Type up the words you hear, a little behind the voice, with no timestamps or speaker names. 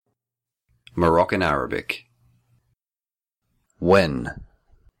Moroccan Arabic. When.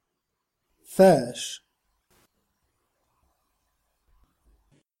 فاش.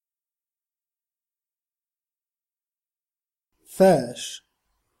 فاش.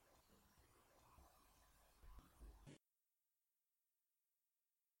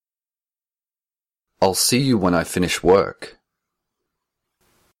 I'll see you when I finish work.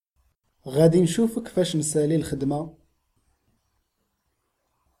 غادي نشوفك فاش نسالي الخدمة.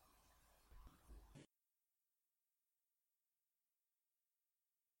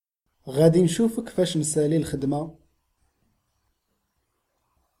 غادي نشوفك فاش نسالي الخدمة.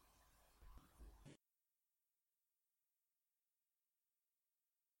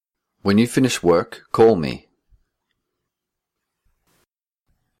 When you finish work, call me.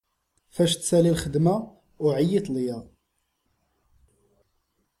 فاش تسالي الخدمة وعيط ليا.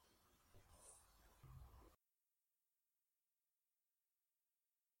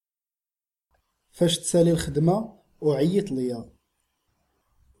 فاش تسالي الخدمة وعيط ليا.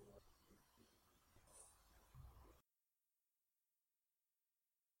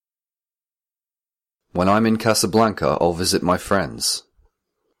 When I'm in Casablanca, I'll visit my friends.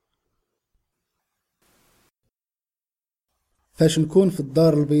 فاش نكون في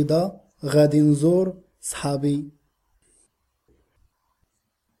الدار البيضاء غادي نزور صحابي.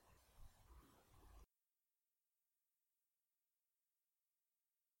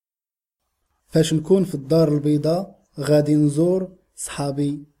 فاش نكون في الدار البيضاء غادي نزور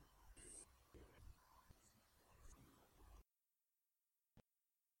صحابي.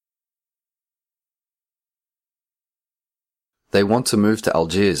 They want to move to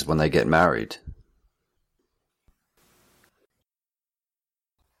Algiers when they get married.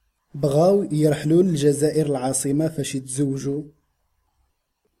 بغاو يرحلوا للجزائر العاصمة فاش يتزوجوا.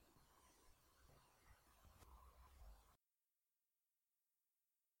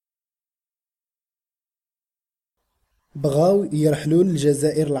 بغاو يرحلوا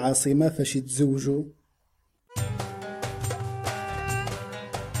للجزائر العاصمة فاش يتزوجوا.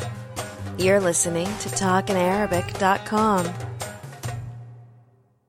 You're listening to TalkinArabic.com.